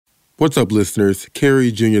What's up, listeners?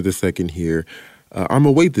 Kerry Jr. II here. I'm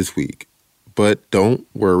away this week, but don't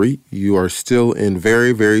worry. You are still in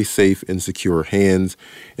very, very safe and secure hands.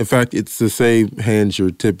 In fact, it's the same hands you're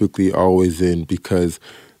typically always in, because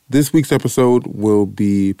this week's episode will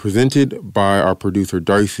be presented by our producer,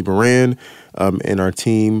 Darcy Moran, and our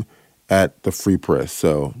team at The Free Press.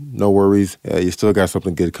 So no worries. You still got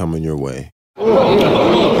something good coming your way.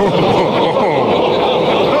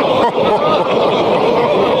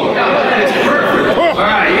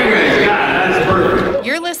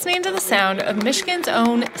 Listening to the sound of Michigan's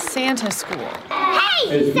own Santa School.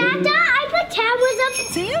 Hey, Santa, I pretend was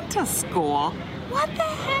a Santa School? What the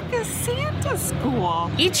heck is Santa School?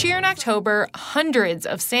 Each year in October, hundreds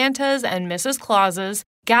of Santas and Mrs. Clauses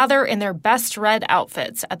gather in their best red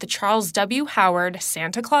outfits at the Charles W. Howard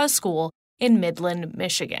Santa Claus School in Midland,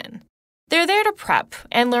 Michigan. They're there to prep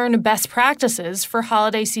and learn best practices for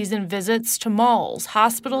holiday season visits to malls,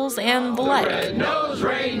 hospitals, and the like. Red-nosed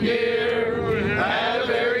reindeer had a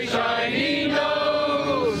very shiny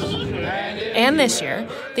nose. And this year,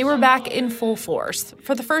 they were back in full force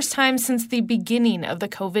for the first time since the beginning of the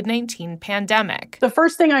COVID-19 pandemic. The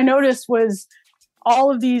first thing I noticed was all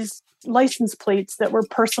of these license plates that were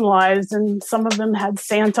personalized, and some of them had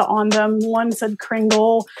Santa on them. One said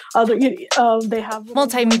Kringle. They have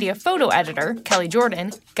multimedia photo editor Kelly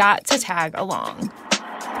Jordan got to tag along.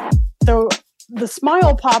 So the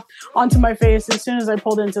smile popped onto my face as soon as I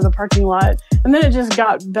pulled into the parking lot, and then it just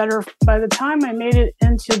got better. By the time I made it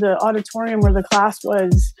into the auditorium where the class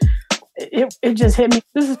was, it just hit me.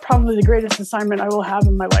 This is probably the greatest assignment I will have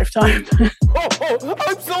in my lifetime.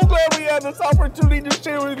 I'm so glad we had this opportunity to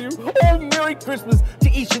share with you. Oh, Merry Christmas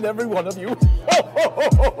to each and every one of you.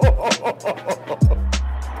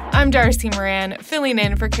 I'm Darcy Moran, filling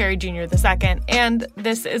in for Kerry Jr. II, and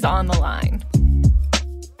this is On the Line.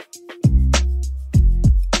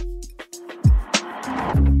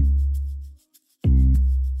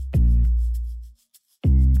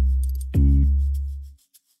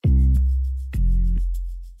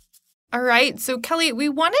 All right, so Kelly, we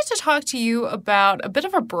wanted to talk to you about a bit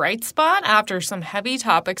of a bright spot after some heavy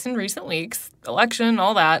topics in recent weeks, election,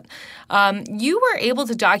 all that. You were able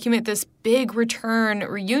to document this big return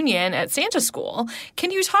reunion at Santa School.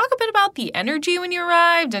 Can you talk a bit about the energy when you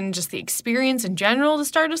arrived and just the experience in general to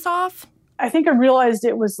start us off? I think I realized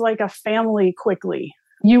it was like a family quickly.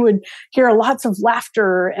 You would hear lots of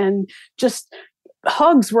laughter and just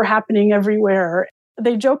hugs were happening everywhere.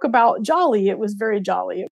 They joke about jolly. It was very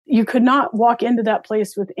jolly. You could not walk into that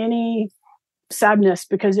place with any sadness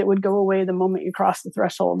because it would go away the moment you crossed the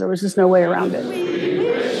threshold. There was just no way around it.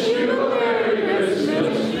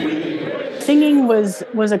 Singing was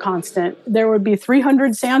a constant. There would be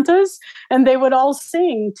 300 Santas, and they would all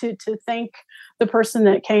sing to thank the person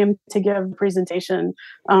that came to give a presentation.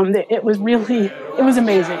 It was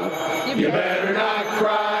amazing. You better not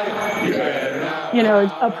cry. You better not. You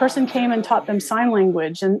know, a person came and taught them sign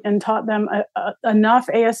language and taught them enough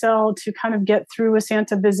ASL to kind of get through a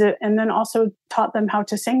Santa visit, and then also taught them how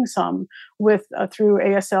to sing some through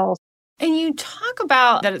ASL. And you talk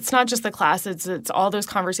about that it's not just the classes, it's all those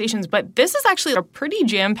conversations, but this is actually a pretty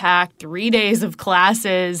jam-packed 3 days of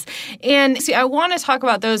classes. And see, I want to talk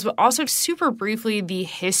about those, but also super briefly the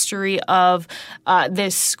history of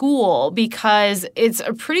this school, because it's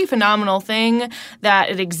a pretty phenomenal thing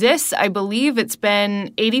that it exists. I believe it's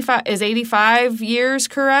been 85 years,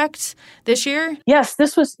 correct, this year? Yes,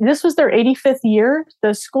 this was their 85th year.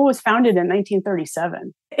 The school was founded in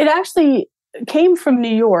 1937. It actually came from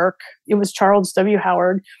New York. It was Charles W.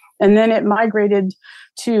 Howard, and then it migrated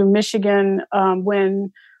to Michigan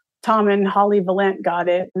when Tom and Holly Valent got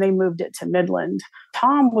it, and they moved it to Midland.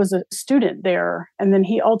 Tom was a student there, and then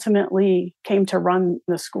he ultimately came to run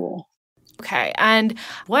the school. Okay, and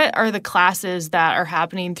what are the classes that are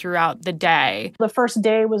happening throughout the day? The first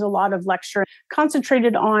day was a lot of lecture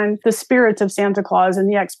concentrated on the spirits of Santa Claus and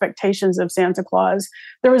the expectations of Santa Claus.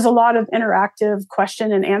 There was a lot of interactive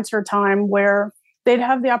question and answer time where they'd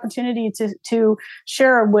have the opportunity to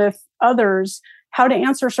share with others how to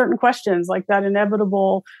answer certain questions, like that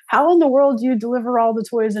inevitable, how in the world do you deliver all the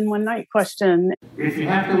toys in one night question? If you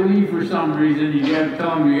have to leave for some reason, you got to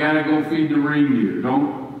tell them you got to go feed the reindeer.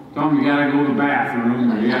 Don't tell them you got to go to the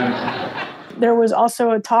bathroom. There was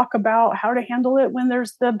also a talk about how to handle it when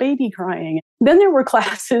there's the baby crying. Then there were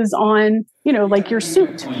classes on, like your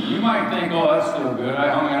suit. You might think, oh, that's still good.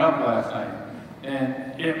 I hung it up last night.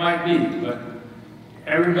 And it might be, but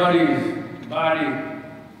everybody's body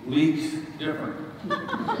leaks different.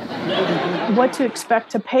 What to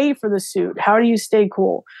expect to pay for the suit. How do you stay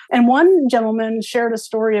cool? And one gentleman shared a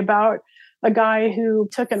story about a guy who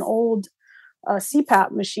took an old a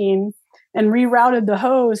CPAP machine and rerouted the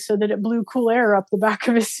hose so that it blew cool air up the back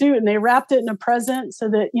of his suit. And they wrapped it in a present so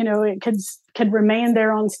that, it could remain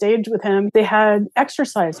there on stage with him. They had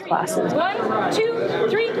exercise classes. 1, 2,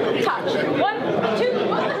 3, touch. 1, 2,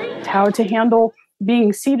 3. How to handle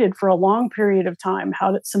being seated for a long period of time,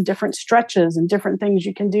 some different stretches and different things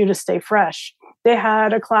you can do to stay fresh. They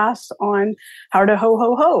had a class on how to ho,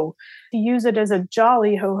 ho, ho, to use it as a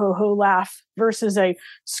jolly ho, ho, ho laugh versus a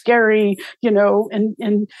scary,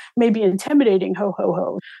 and maybe intimidating ho, ho,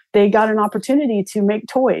 ho. They got an opportunity to make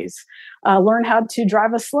toys, learn how to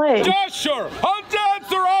drive a sleigh. Dasher, I'm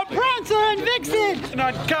Dancer, I'm Prancer and Vixen!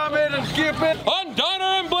 not Comet and Cupid, I'm Donner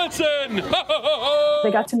and Blitzen.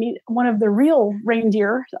 They got to meet one of the real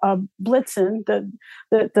reindeer, Blitzen,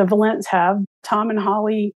 that the Valents have. Tom and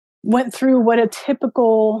Holly went through what a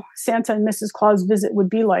typical Santa and Mrs. Claus visit would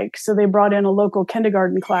be like. So they brought in a local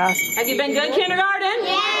kindergarten class. Have you been good, kindergarten?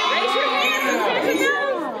 Yeah! Raise your hands and Santa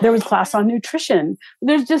knows! There was class on nutrition.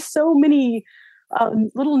 There's just so many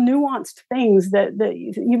little nuanced things that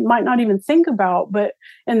you might not even think about, but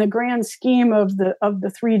in the grand scheme of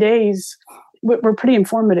the 3 days, were pretty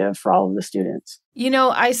informative for all of the students.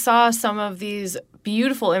 I saw some of these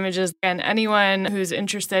beautiful images, and anyone who's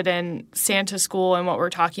interested in Santa School and what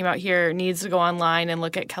we're talking about here needs to go online and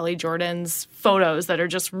look at Kelly Jordan's photos that are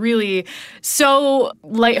just really so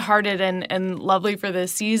lighthearted and lovely for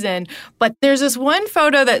this season. But there's this one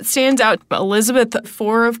photo that stands out, Elizabeth IV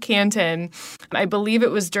of Canton. I believe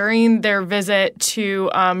it was during their visit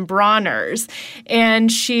to Bronner's,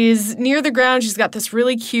 and she's near the ground. She's got this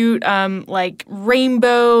really cute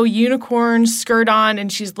rainbow unicorn skirt on,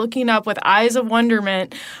 and she's looking up with eyes of wonderment.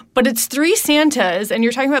 But it's 3 Santas, and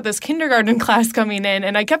you're talking about this kindergarten class coming in,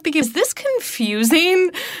 and I kept thinking, is this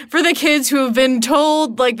confusing for the kids who have been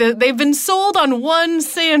told, they've been sold on one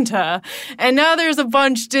Santa, and now there's a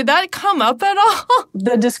bunch? Did that come up at all?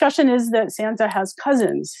 The discussion is that Santa has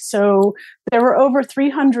cousins. So there were over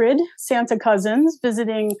 300 Santa cousins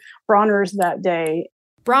visiting Bronner's that day.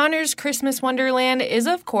 Bronner's Christmas Wonderland is,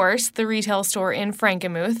 of course, the retail store in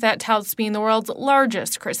Frankenmuth that touts being the world's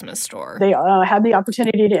largest Christmas store. They had the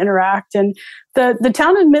opportunity to interact, and the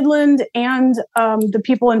town of Midland and the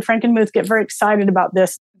people in Frankenmuth get very excited about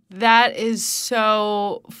this. That is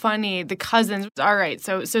so funny. The cousins. All right.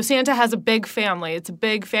 So Santa has a big family. It's a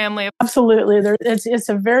big family. Absolutely. It's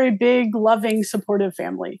a very big, loving, supportive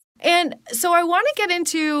family. And so I want to get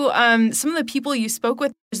into some of the people you spoke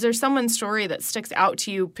with. Is there someone's story that sticks out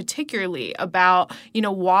to you particularly about,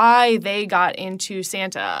 why they got into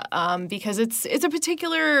Santa? Because it's a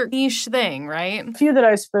particular niche thing, right? A few that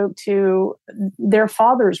I spoke to, their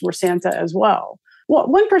fathers were Santa as well. Well,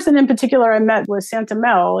 one person in particular I met was Santa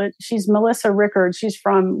Mel. She's Melissa Rickards. She's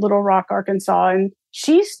from Little Rock, Arkansas. And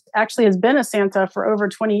she actually has been a Santa for over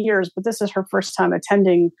 20 years, but this is her first time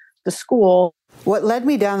attending the school. What led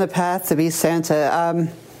me down the path to be Santa?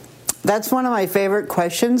 That's one of my favorite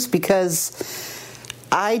questions because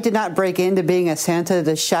I did not break into being a Santa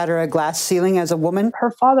to shatter a glass ceiling as a woman.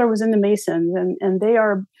 Her father was in the Masons, and they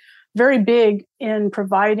are very big in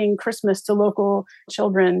providing Christmas to local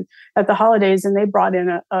children at the holidays, and they brought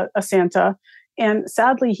in a Santa. And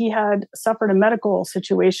sadly, he had suffered a medical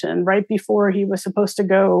situation right before he was supposed to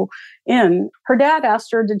go in. Her dad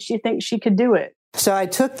asked her, did she think she could do it? So I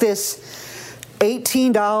took this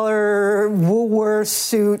 $18 Woolworth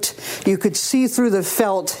suit. You could see through the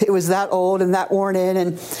felt. It was that old and that worn in.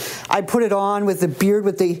 And I put it on with the beard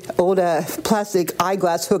with the old plastic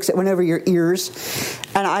eyeglass hooks that went over your ears.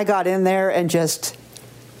 And I got in there and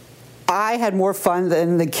I had more fun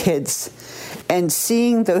than the kids. And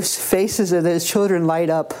seeing those faces of those children light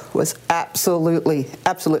up was absolutely,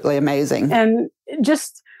 absolutely amazing. And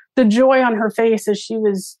just the joy on her face as she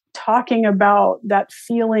was talking about that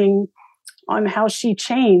feeling on how she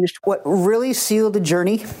changed. What really sealed the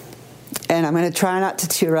journey, and I'm going to try not to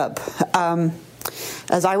tear up,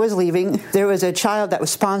 as I was leaving, there was a child that was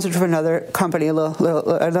sponsored from another company,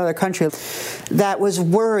 another country, that was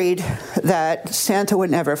worried that Santa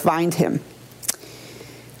would never find him.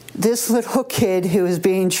 This little kid who was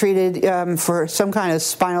being treated for some kind of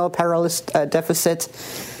spinal paralysis deficit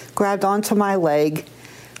grabbed onto my leg,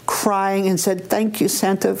 crying and said, "Thank you,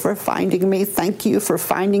 Santa, for finding me. Thank you for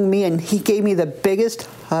finding me." And he gave me the biggest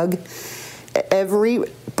hug. Every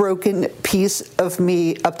broken piece of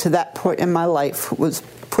me up to that point in my life was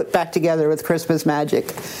put back together with Christmas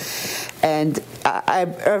magic. And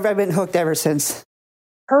I've been hooked ever since.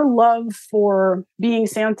 Her love for being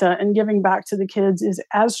Santa and giving back to the kids is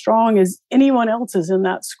as strong as anyone else's in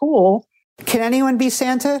that school. Can anyone be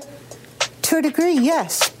Santa? To a degree,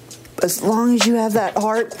 yes. As long as you have that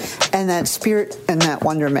heart and that spirit and that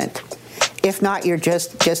wonderment. If not, you're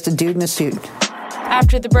just a dude in a suit.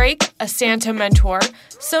 After the break, a Santa mentor,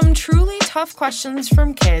 some truly tough questions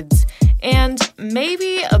from kids, and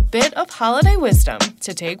maybe a bit of holiday wisdom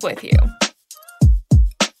to take with you.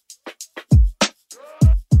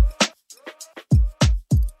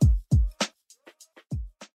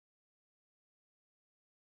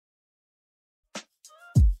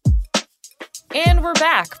 And we're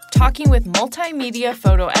back, talking with multimedia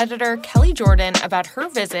photo editor Kelly Jordan about her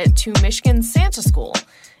visit to Michigan's Santa School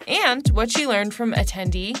and what she learned from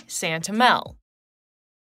attendee Santa Mel.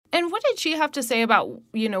 And what did she have to say about,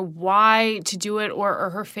 why to do it or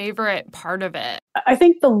her favorite part of it? I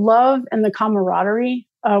think the love and the camaraderie.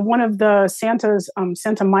 One of the Santas,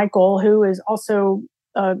 Santa Michael, who is also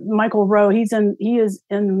Michael Rowe, he is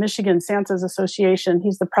in the Michigan Santas Association.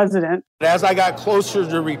 He's the president. As I got closer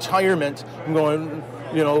to retirement, I'm going,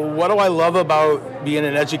 what do I love about being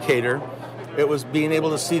an educator? It was being able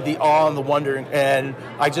to see the awe and the wonder. And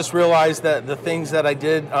I just realized that the things that I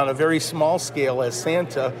did on a very small scale as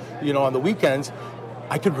Santa, on the weekends,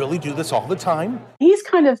 I could really do this all the time. He's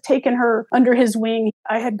kind of taken her under his wing.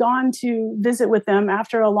 I had gone to visit with them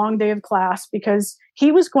after a long day of class because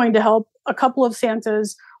he was going to help a couple of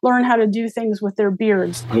Santas learn how to do things with their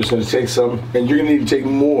beards. I'm just going to take some, and you're going to need to take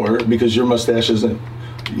more because your mustache isn't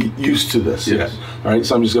used to this. Yes. All right,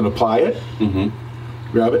 so I'm just going to apply it,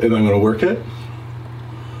 grab it, and I'm going to work it,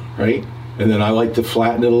 right? And then I like to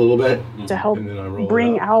flatten it a little bit. To help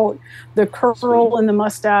bring out the curl in the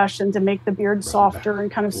mustache and to make the beard softer and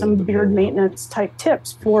kind of some beard maintenance type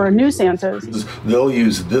tips for new Santas. They'll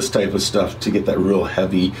use this type of stuff to get that real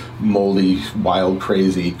heavy, moldy, wild,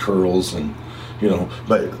 crazy curls and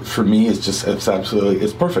but for me, it's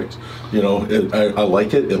perfect. I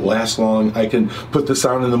like it. It lasts long. I can put this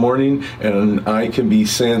on in the morning and I can be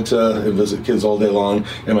Santa and visit kids all day long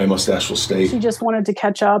and my mustache will stay. She just wanted to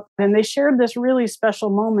catch up. And they shared this really special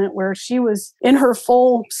moment where she was in her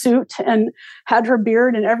full suit and had her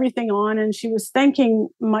beard and everything on. And she was thanking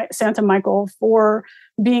Santa Michael for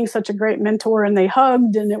being such a great mentor. And they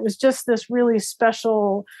hugged. And it was just this really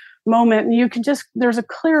special moment. And there's a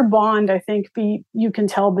clear bond, I think, you can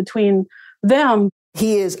tell between them.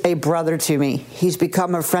 He is a brother to me. He's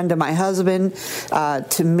become a friend of my husband.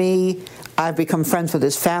 To me, I've become friends with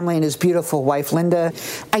his family and his beautiful wife, Linda.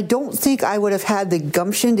 I don't think I would have had the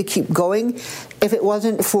gumption to keep going if it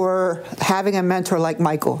wasn't for having a mentor like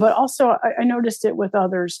Michael. But also, I noticed it with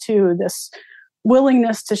others, too, this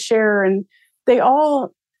willingness to share. And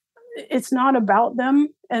it's not about them.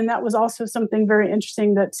 And that was also something very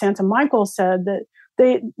interesting that Santa Michael said,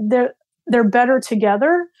 that they're better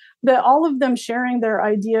together, that all of them sharing their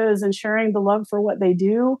ideas and sharing the love for what they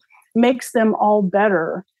do makes them all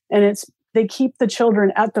better. And they keep the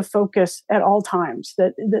children at the focus at all times,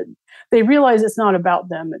 that they realize it's not about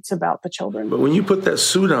them, it's about the children. But when you put that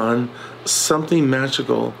suit on, something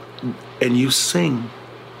magical, and you sing,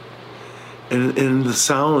 and the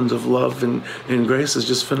sound of love and grace is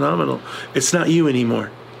just phenomenal. It's not you anymore.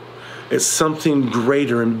 It's something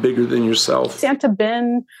greater and bigger than yourself. Santa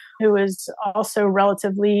Ben, who is also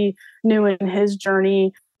relatively new in his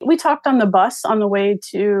journey, we talked on the bus on the way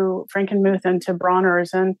to Frankenmuth and to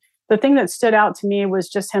Bronner's. And the thing that stood out to me was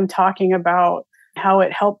just him talking about how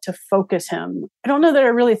it helped to focus him. I don't know that I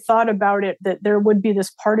really thought about it, that there would be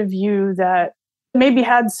this part of you that maybe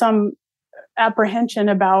had some apprehension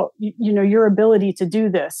about your ability to do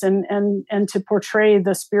this and to portray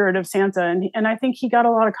the spirit of Santa, and I think he got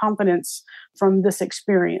a lot of confidence from this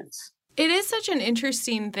experience. It is such an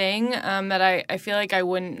interesting thing that I feel like I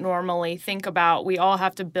wouldn't normally think about. We all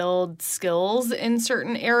have to build skills in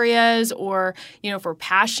certain areas, or if we're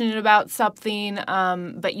passionate about something,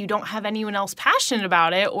 but you don't have anyone else passionate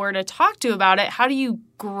about it or to talk to about it, how do you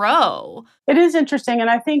grow? It is interesting, and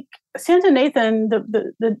I think Santa Nathan,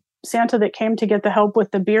 the Santa that came to get the help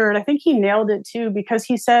with the beard, I think he nailed it too, because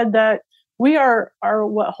he said that we are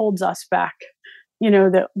what holds us back.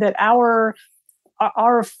 That our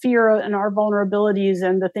fear and our vulnerabilities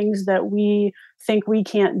and the things that we think we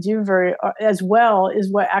can't do very as well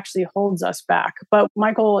is what actually holds us back. But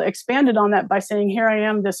Michael expanded on that by saying, here I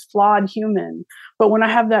am, this flawed human, but when I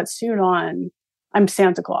have that suit on, I'm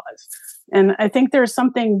Santa Claus. And I think there's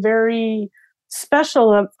something very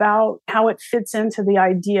special about how it fits into the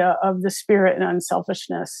idea of the spirit and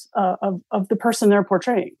unselfishness of the person they're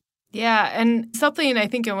portraying. Yeah, and something I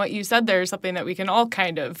think in what you said there is something that we can all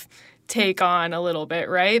kind of take on a little bit,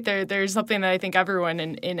 right? There's something that I think everyone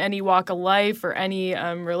in any walk of life or any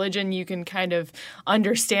religion, you can kind of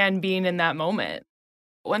understand being in that moment.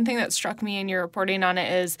 One thing that struck me in your reporting on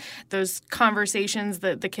it is those conversations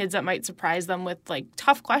that the kids that might surprise them with like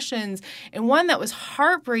tough questions. And one that was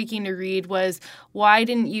heartbreaking to read was, why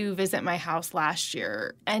didn't you visit my house last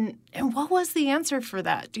year? And what was the answer for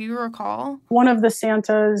that? Do you recall? One of the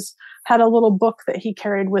Santas had a little book that he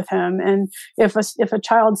carried with him. And if a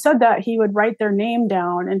child said that, he would write their name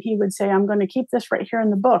down and he would say, I'm going to keep this right here in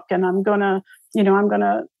the book. And I'm going to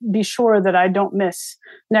be sure that I don't miss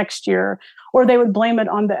next year. Or they would blame it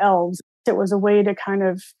on the elves. It was a way to kind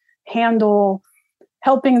of handle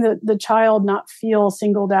helping the child not feel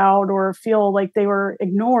singled out or feel like they were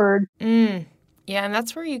ignored. Yeah, and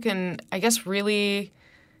that's where you can, I guess, really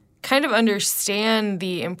kind of understand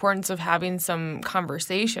the importance of having some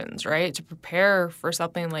conversations, right, to prepare for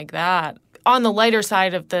something like that. On the lighter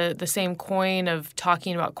side of the same coin of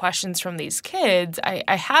talking about questions from these kids,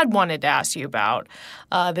 I had wanted to ask you about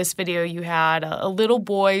this video you had, a little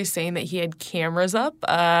boy saying that he had cameras up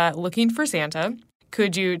looking for Santa.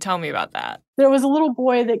 Could you tell me about that? There was a little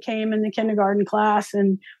boy that came in the kindergarten class,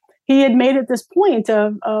 and he had made it this point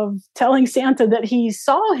of telling Santa that he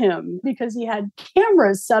saw him because he had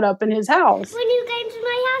cameras set up in his house. When you came to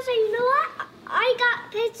my house, you know what? I got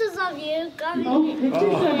pictures of you. How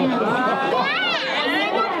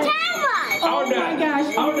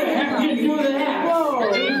the heck did you do that?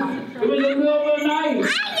 Whoa. It was in the middle of the night. I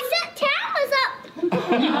set cameras up.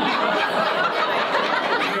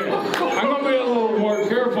 I'm going to be a little more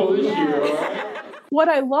careful this year, all right? What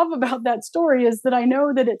I love about that story is that I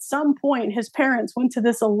know that at some point his parents went to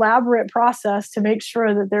this elaborate process to make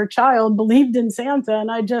sure that their child believed in Santa. And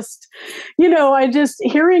I just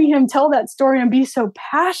hearing him tell that story and be so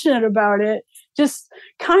passionate about it just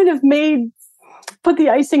kind of put the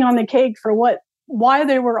icing on the cake for why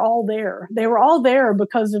they were all there. They were all there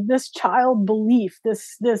because of this child belief,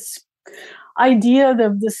 this idea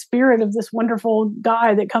of the spirit of this wonderful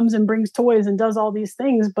guy that comes and brings toys and does all these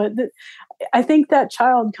things. But I think that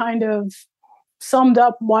child kind of summed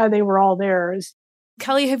up why they were all there.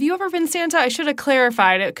 Kelly, have you ever been Santa? I should have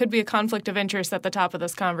clarified. It could be a conflict of interest at the top of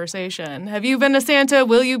this conversation. Have you been a Santa?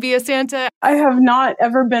 Will you be a Santa? I have not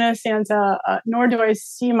ever been a Santa, nor do I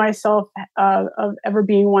see myself of ever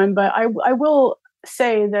being one. But I will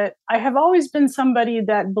say that I have always been somebody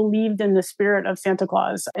that believed in the spirit of Santa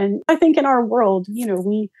Claus. And I think in our world,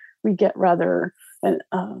 we get rather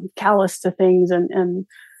callous to things. And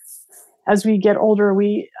as we get older,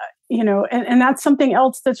 and that's something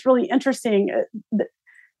else that's really interesting.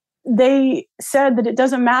 They said that it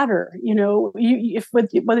doesn't matter,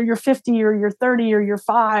 whether you're 50 or you're 30 or you're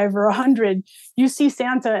 5 or 100, you see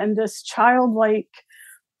Santa and this childlike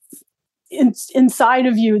inside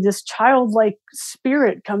of you, this childlike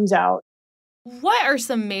spirit comes out. What are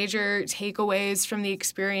some major takeaways from the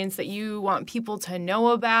experience that you want people to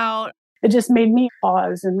know about? It just made me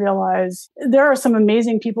pause and realize there are some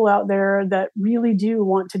amazing people out there that really do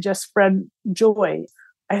want to just spread joy.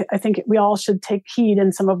 I think we all should take heed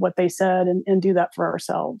in some of what they said and do that for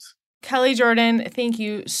ourselves. Kelly Jordan, thank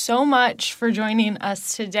you so much for joining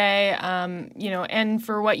us today, and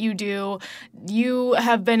for what you do. You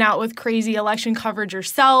have been out with crazy election coverage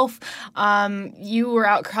yourself. You were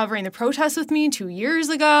out covering the protests with me 2 years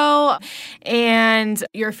ago, and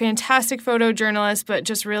you're a fantastic photojournalist, but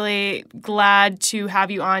just really glad to have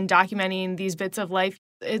you on documenting these bits of life.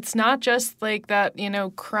 It's not just like that,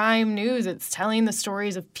 crime news. It's telling the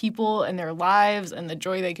stories of people and their lives and the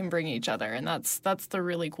joy they can bring each other. And that's the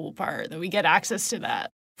really cool part, that we get access to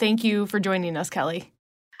that. Thank you for joining us, Kelly.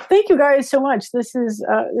 Thank you guys so much. This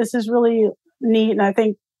is really neat. And I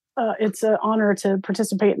think it's an honor to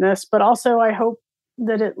participate in this. But also I hope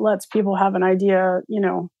that it lets people have an idea,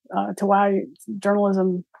 to why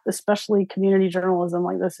journalism, especially community journalism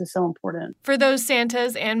like this, is so important. For those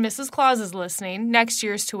Santas and Mrs. Clauses listening, next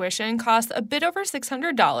year's tuition costs a bit over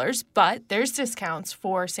 $600, but there's discounts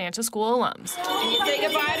for Santa School alums. Can you say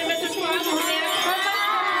goodbye to Mrs. Claus and Santa?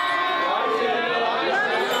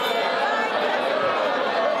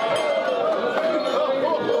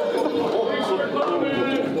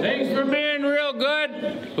 Thanks for being real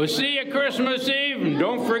good. We'll see you Christmas Eve, and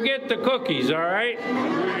don't forget the cookies, all right?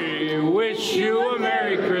 We wish you a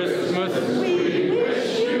Merry Christmas. We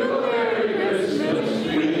wish you a Merry Christmas.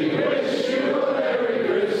 We wish you a Merry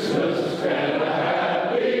Christmas and a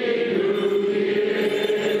Happy New Year.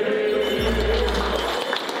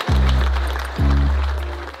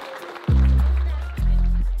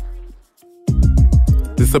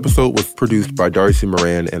 This episode was produced by Darcy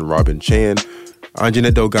Moran and Robin Chan.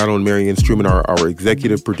 Anjanette Delgado and Marianne Struman are our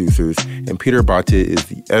executive producers, and Peter Bate is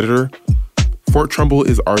the editor. Fort Trumbull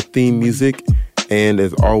is our theme music, And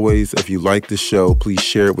as always, if you like the show, please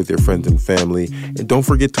share it with your friends and family. And don't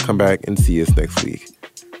forget to come back and see us next week.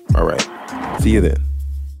 All right. See you then.